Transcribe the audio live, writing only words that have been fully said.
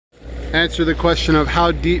answer the question of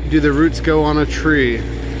how deep do the roots go on a tree.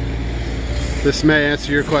 This may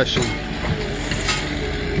answer your question.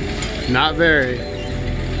 Not very.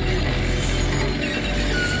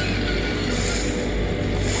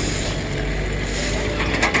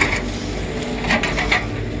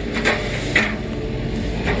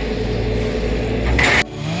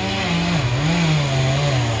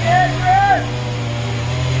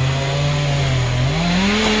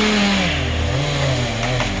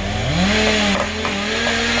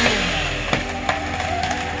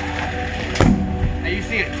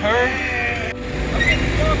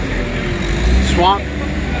 Swamp.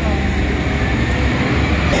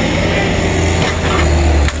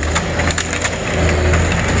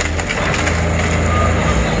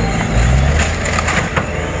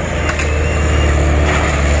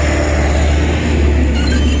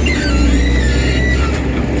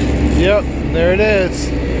 Yep, there it is.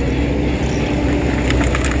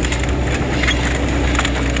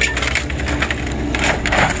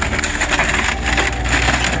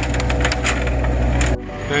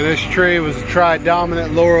 And this tree was a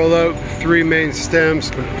tri-dominant laurel oak, 3 main stems,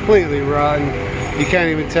 completely rotten. You can't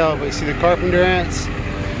even tell, but you see the carpenter ants?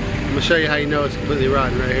 I'm gonna show you how you know it's completely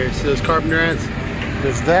rotten right here. See those carpenter ants?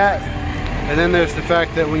 There's that, and then there's the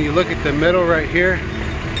fact that when you look at the middle right here,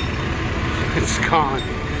 it's gone.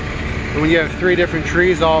 And when you have 3 different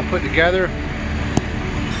trees all put together,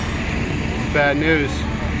 it's bad news.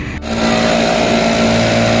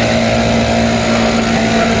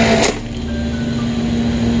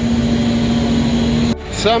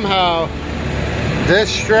 Somehow this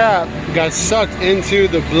strap got sucked into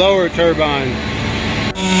the blower turbine.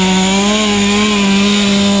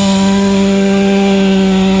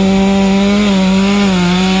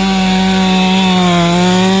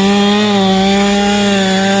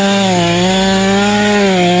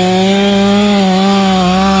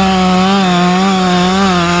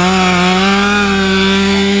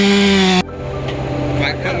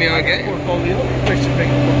 Might put me on game.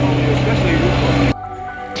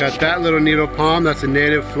 Got that little needle palm, that's a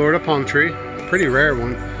native Florida palm tree, pretty rare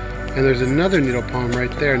one. And there's another needle palm right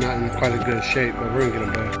there, not in quite a good shape, but we're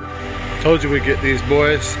gonna get them both. Told you we'd get these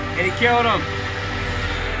boys. And he killed him.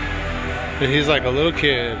 And he's like a little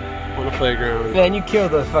kid on the playground. Man, you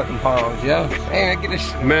killed those fucking palms, yo. Man, get this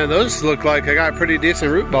shit. Man, those look like they got pretty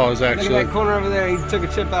decent root balls actually. Look at that corner over there, he took a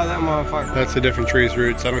chip out of that motherfucker. That's a different tree's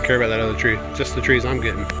roots. I don't care about that other tree, just the trees I'm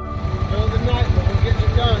getting. Middle of the night, but we're getting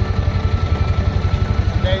it done.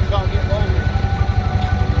 Days don't get longer.